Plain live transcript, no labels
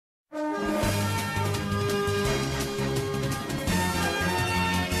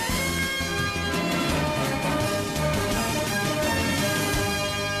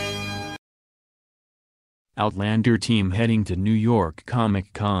Outlander team heading to New York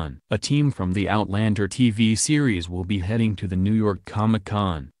Comic-Con. A team from the Outlander TV series will be heading to the New York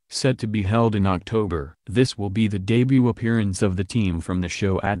Comic-Con, set to be held in October. This will be the debut appearance of the team from the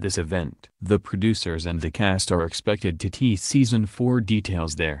show at this event. The producers and the cast are expected to tease Season 4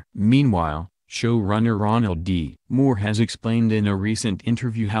 details there. Meanwhile, showrunner Ronald D. Moore has explained in a recent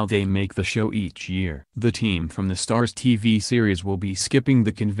interview how they make the show each year. The team from the Starz TV series will be skipping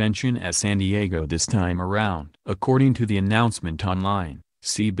the convention at San Diego this time around. According to the announcement online,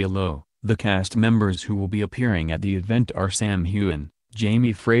 see below, the cast members who will be appearing at the event are Sam Heughan,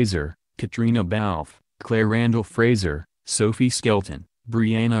 Jamie Fraser, Katrina Balfe, Claire Randall Fraser, Sophie Skelton,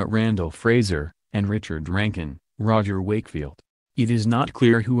 Brianna Randall Fraser, and Richard Rankin, Roger Wakefield. It is not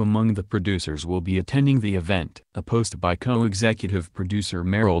clear who among the producers will be attending the event. A post by co-executive producer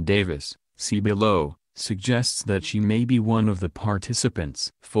Meryl Davis, see below, suggests that she may be one of the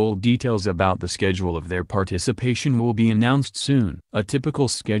participants. Full details about the schedule of their participation will be announced soon. A typical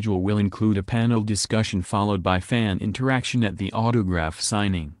schedule will include a panel discussion followed by fan interaction at the autograph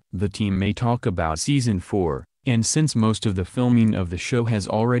signing. The team may talk about Season 4, and since most of the filming of the show has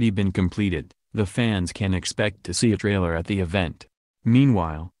already been completed, the fans can expect to see a trailer at the event.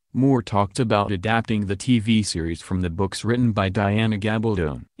 Meanwhile, Moore talked about adapting the TV series from the books written by Diana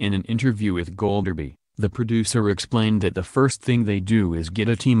Gabaldon. In an interview with Golderby, the producer explained that the first thing they do is get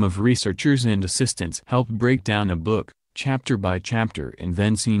a team of researchers and assistants help break down a book, chapter by chapter and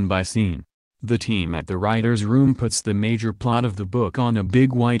then scene by scene. The team at the writer's room puts the major plot of the book on a big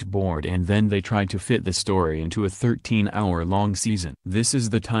whiteboard and then they try to fit the story into a 13-hour-long season. This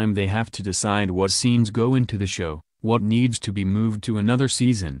is the time they have to decide what scenes go into the show, what needs to be moved to another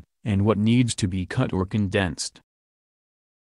season, and what needs to be cut or condensed.